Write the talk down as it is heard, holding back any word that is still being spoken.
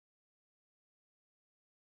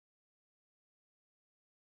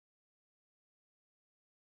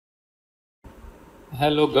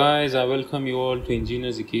Hello guys, I welcome you all to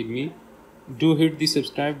Engineers Academy. Do hit the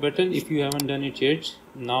subscribe button if you haven't done it yet.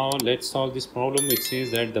 Now let's solve this problem. It says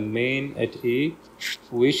that the main at A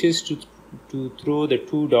wishes to throw the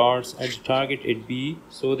two darts at the target at B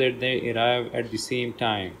so that they arrive at the same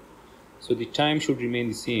time. So the time should remain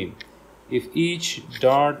the same. If each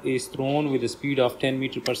dart is thrown with a speed of 10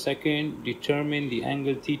 meters per second, determine the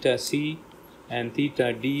angle theta C and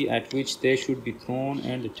theta D at which they should be thrown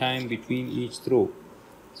and the time between each throw.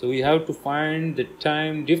 So we have to find the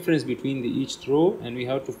time difference between each throw, and we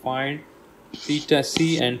have to find theta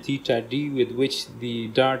C and theta D with which the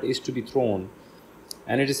dart is to be thrown.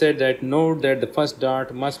 And it is said that note that the first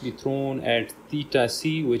dart must be thrown at theta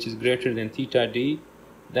C, which is greater than theta D.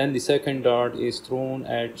 Then the second dart is thrown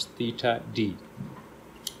at theta D.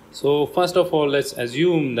 So first of all, let's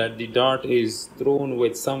assume that the dart is thrown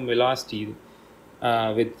with some velocity,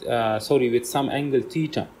 with some angle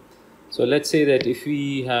theta. So let's say that if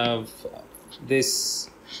we have this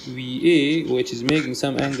VA, which is making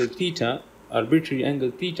some angle theta, arbitrary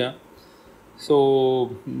angle theta,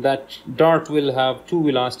 so that dart will have two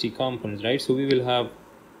velocity components, right? So we will have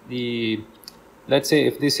let's say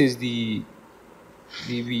if this is the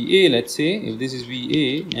VA, let's say if this is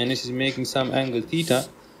VA and this is making some angle theta,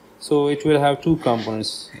 so it will have two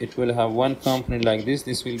components. It will have one component like this.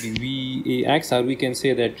 This will be VAX, or we can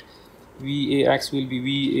say that VAX will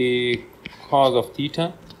be VA cos of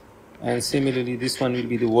theta, and similarly this one will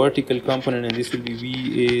be the vertical component and this will be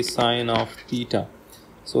VA sine of theta.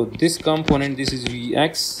 So this component, this is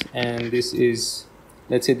Vx, and this is,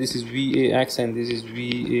 let's say this is VAX and this is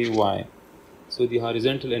VAY. So the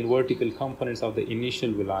horizontal and vertical components of the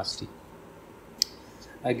initial velocity.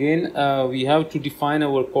 Again, we have to define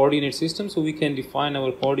our coordinate system. So we can define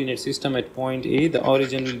our coordinate system at point A. The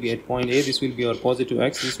origin will be at point A. This will be our positive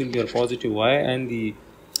x, this will be our positive y, and the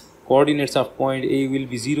coordinates of point A will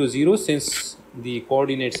be 0, 0, since the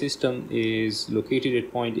coordinate system is located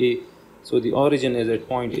at point A. So the origin is at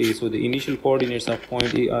point A. So the initial coordinates of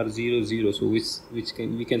point A are 0, 0. So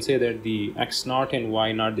we can say that the x naught and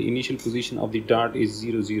y naught, the initial position of the dart, is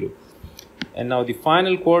 0, 0. And now the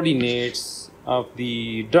final coordinates of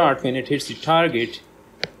the dart when it hits the target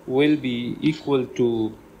will be equal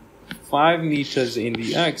to 5 meters in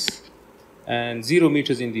the x and 0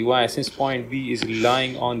 meters in the y, since point B is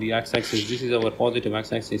lying on the x-axis. This is our positive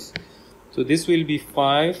x-axis. So this will be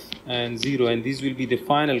 5 and 0, and these will be the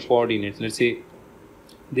final coordinates. Let's say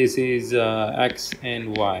this is x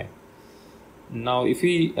and y. Now if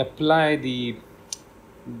we apply the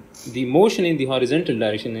motion in the horizontal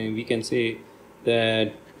direction, and we can say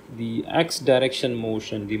that the x direction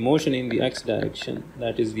motion, the motion in the x direction,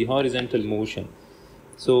 that is the horizontal motion.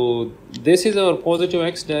 So this is our positive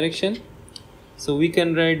x direction. So we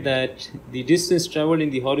can write that the distance traveled in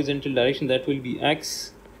the horizontal direction, that will be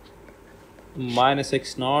x minus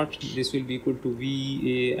x naught. This will be equal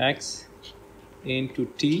to VAX into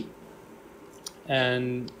t,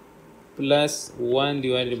 and plus 1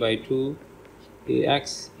 divided by 2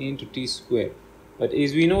 AX into t square. But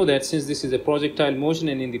as we know that since this is a projectile motion,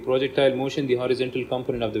 and in the projectile motion the horizontal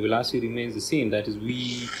component of the velocity remains the same, that is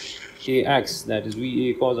VAX, that is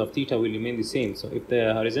VA cos of theta, will remain the same. So if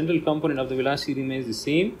the horizontal component of the velocity remains the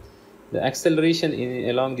same, the acceleration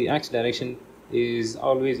along the x direction is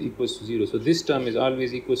always equals to 0. So this term is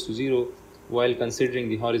always equals to 0 while considering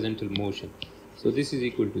the horizontal motion. So this is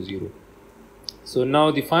equal to 0. So now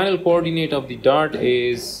the final coordinate of the dart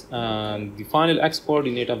is, the final x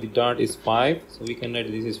coordinate of the dart is 5. So we can write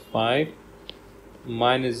this is 5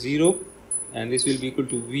 minus 0, and this will be equal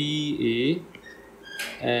to VA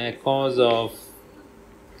cos of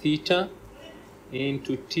theta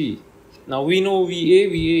into t. Now we know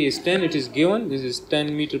VA is 10, it is given. This is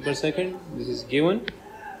 10 meters per second, this is given.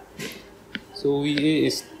 So VA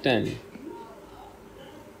is 10.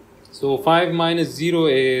 So 5 minus 0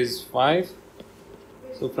 is 5.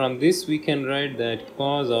 So from this we can write that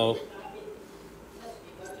cos of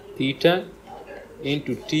theta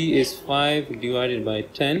into t is 5 divided by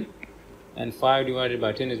 10, and 5 divided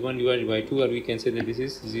by 10 is 1 divided by 2, or we can say that this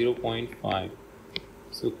is 0.5.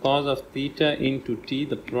 So cos of theta into t,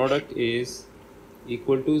 the product is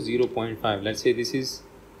equal to 0.5. Let's say this is,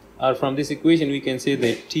 or from this equation we can say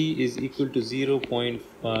that t is equal to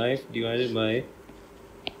 0.5 divided by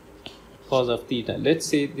cos of theta. Let's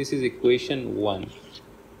say this is equation 1.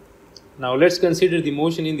 Now let's consider the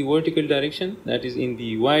motion in the vertical direction, that is in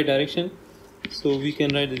the y direction. So we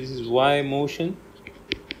can write that this is y motion,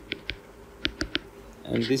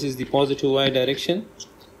 and this is the positive y direction.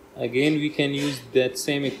 Again we can use that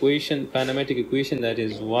same equation, kinematic equation, that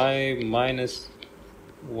is y minus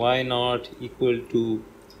y naught equal to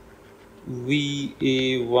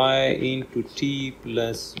VAY into T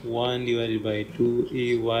plus 1 divided by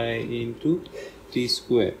 2AY into T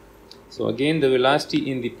square. So again, the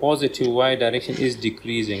velocity in the positive y direction is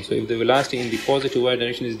decreasing. So if the velocity in the positive y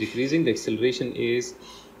direction is decreasing, the acceleration is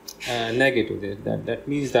negative. That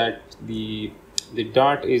means that the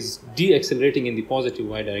dart is deaccelerating in the positive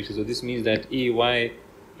y direction. So this means that AY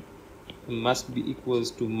must be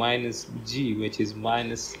equals to minus G, which is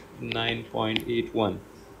minus 9.81.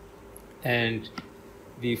 And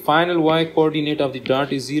the final y coordinate of the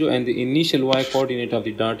dart is 0 and the initial y coordinate of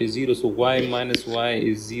the dart is 0. So y minus y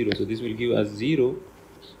is 0. So this will give us 0.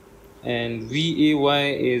 And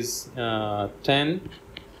VAY is 10.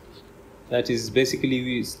 That is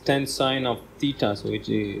basically 10 sine of theta. So it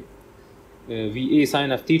VA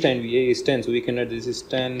sine of theta and VA is 10. So we can write this is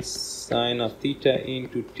 10 sine of theta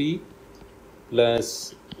into T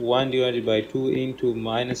plus 1 divided by 2 into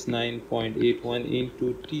minus 9.81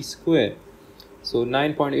 into T square. So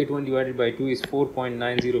 9.81 divided by 2 is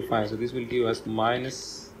 4.905. So this will give us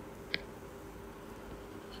minus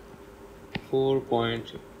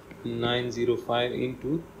 4.905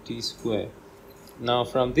 into T square. Now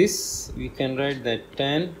from this we can write that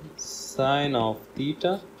 10 sine of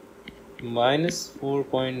theta minus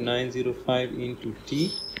 4.905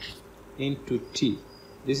 into T.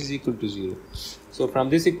 This is equal to 0. So from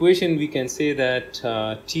this equation we can say that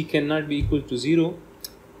T cannot be equal to 0.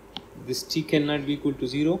 This T cannot be equal to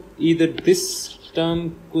 0. Either this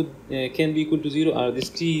term can be equal to 0 or this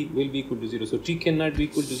T will be equal to 0. So T cannot be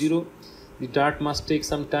equal to 0. The dart must take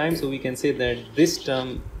some time. So we can say that this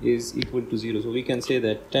term is equal to 0. So we can say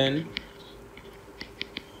that 10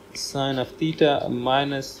 sine of theta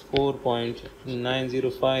minus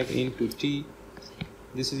 4.905 into T.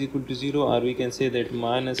 This is equal to 0, or we can say that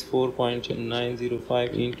minus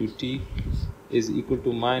 4.905 into T is equal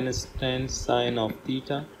to minus 10 sine of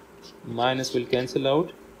theta. Minus will cancel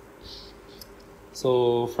out.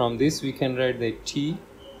 So from this we can write that T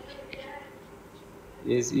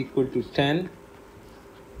is equal to 10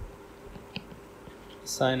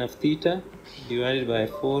 sine of theta divided by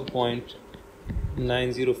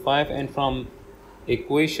 4.905. And from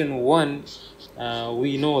equation 1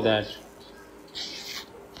 we know that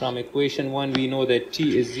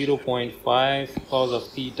T is 0.5 cos of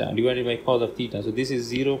theta divided by cos of theta. So this is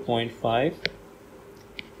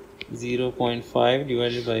 0.5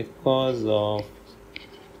 divided by cos of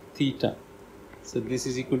theta. So this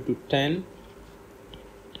is equal to 10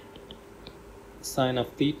 sine of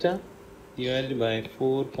theta divided by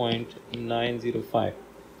 4.905.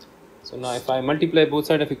 So now if I multiply both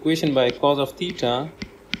sides of equation by cos of theta,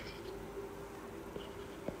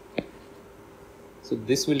 so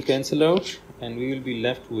this will cancel out and we will be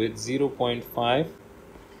left with 0.5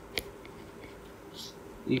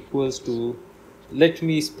 equals to, let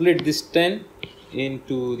me split this 10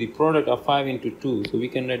 into the product of 5 into 2. So we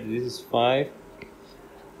can write this is 5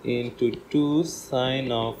 into 2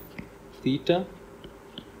 sine of theta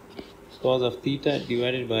cos of theta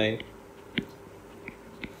divided by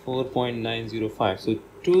 4.905. So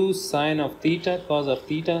 2 sine of theta cos of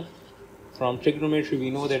theta. From trigonometry we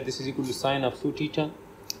know that this is equal to sine of 2 theta.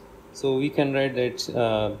 So we can write that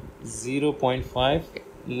 0.5.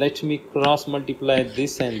 Let me cross multiply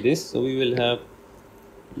this and this. So we will have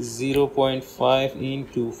 0.5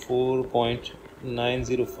 into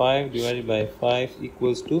 4.905 divided by 5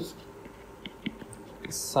 equals to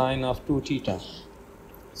sine of 2 theta.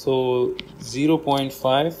 So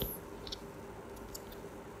 0.5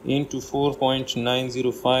 into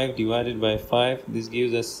 4.905 divided by 5, this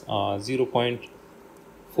gives us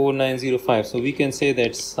 0.4905. So we can say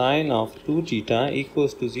that sine of 2 theta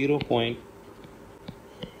equals to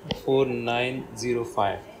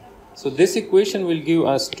 0.4905. So this equation will give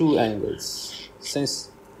us two angles, since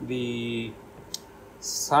the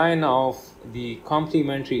sine of the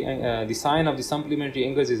supplementary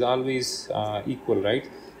angles is always equal, right?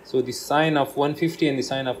 So the sine of 150 and the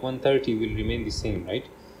sine of 130 will remain the same, right?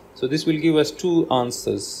 So this will give us two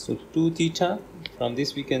answers. So 2 theta, from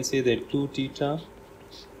this we can say that 2 theta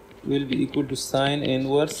will be equal to sine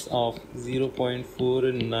inverse of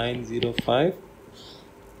 0.4905.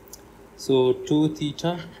 So 2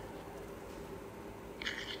 theta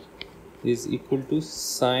is equal to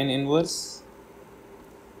sine inverse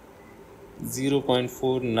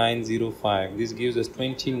 0.4905. This gives us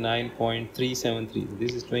 29.373.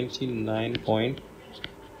 This is 29.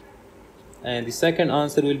 And the second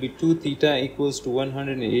answer will be 2 theta equals to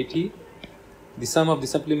 180. The sum of the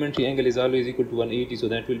supplementary angle is always equal to 180, so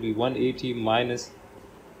that will be 180 minus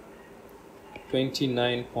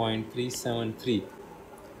 29.373.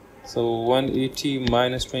 So 180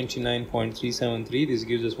 minus 29.373, this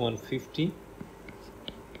gives us 150.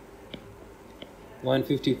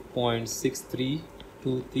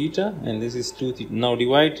 150.632 theta, and this is 2 theta. Now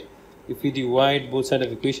divide, if we divide both sides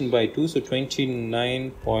of equation by 2, so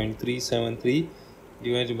 29.373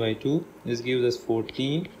 divided by 2, this gives us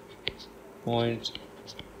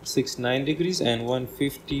 14.69 degrees, and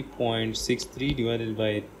 150.63 divided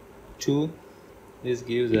by 2, this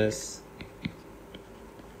gives us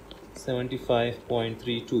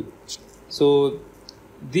 75.32. So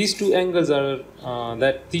these two angles are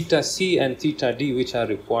that theta C and theta D, which are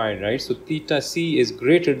required, right? So theta C is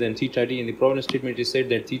greater than theta D. In the problem statement, it said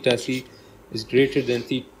that theta C is greater than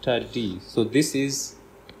theta D. So this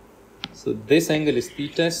angle is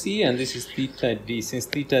theta C and this is theta D. Since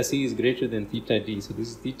theta C is greater than theta D, so this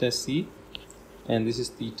is theta C and this is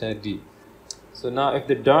theta D. So now if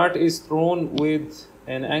the dart is thrown with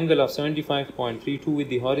an angle of 75.32 with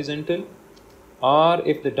the horizontal, or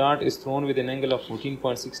if the dart is thrown with an angle of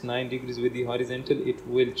 14.69 degrees with the horizontal, it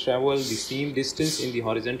will travel the same distance in the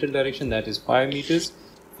horizontal direction, that is 5 meters.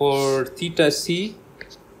 For theta C,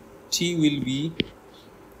 T will be,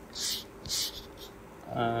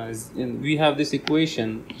 we have this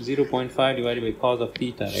equation 0.5 divided by cos of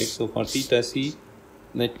theta, right? So for theta C,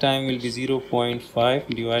 the time will be 0.5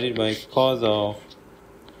 divided by cos of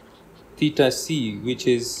theta C, which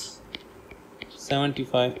is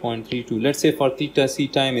 75.32. Let's say for theta C,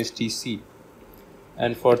 time is Tc,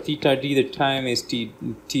 and for theta D, the time is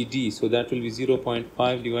Td. So that will be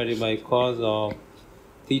 0.5 divided by cos of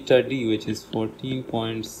theta D, which is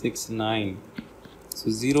 14.69. So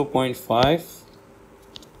 0.5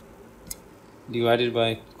 divided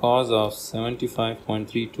by cos of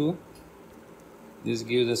 75.32. This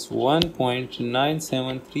gives us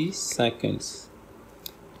 1.973 seconds,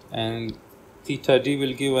 and theta D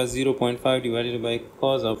will give us 0.5 divided by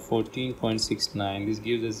cos of 14.69. This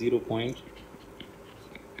gives us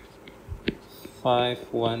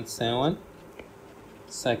 0.517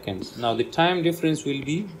 seconds. Now the time difference will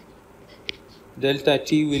be, delta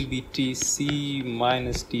T will be Tc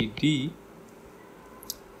minus Td.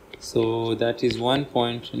 So that is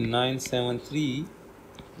 1.973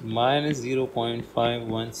 minus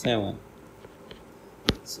 0.517.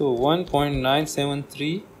 So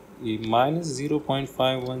 1.973 minus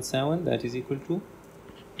 0.517, that is equal to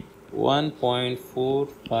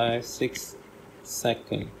 1.456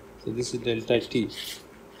 seconds. So this is delta T.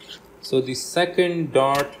 So the second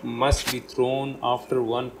dart must be thrown after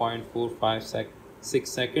 1.456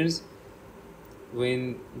 seconds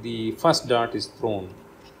when the first dart is thrown.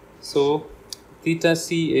 So theta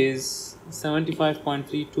C is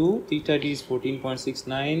 75.32, theta D is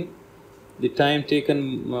 14.69. The time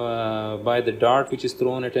taken by the dart which is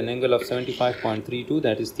thrown at an angle of 75.32,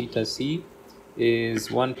 that is theta C, is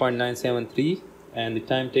 1.973, and the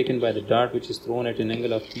time taken by the dart which is thrown at an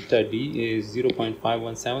angle of theta D is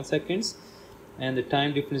 0.517 seconds, and the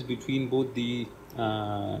time difference between both the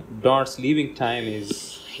darts leaving time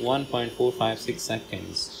is 1.456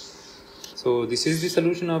 seconds. So this is the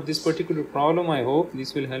solution of this particular problem. I hope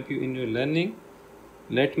this will help you in your learning.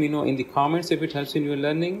 Let me know in the comments if it helps in your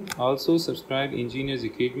learning. Also subscribe Engineers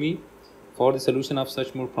Academy for the solution of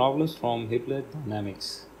such more problems from Hibbeler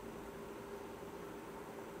Dynamics.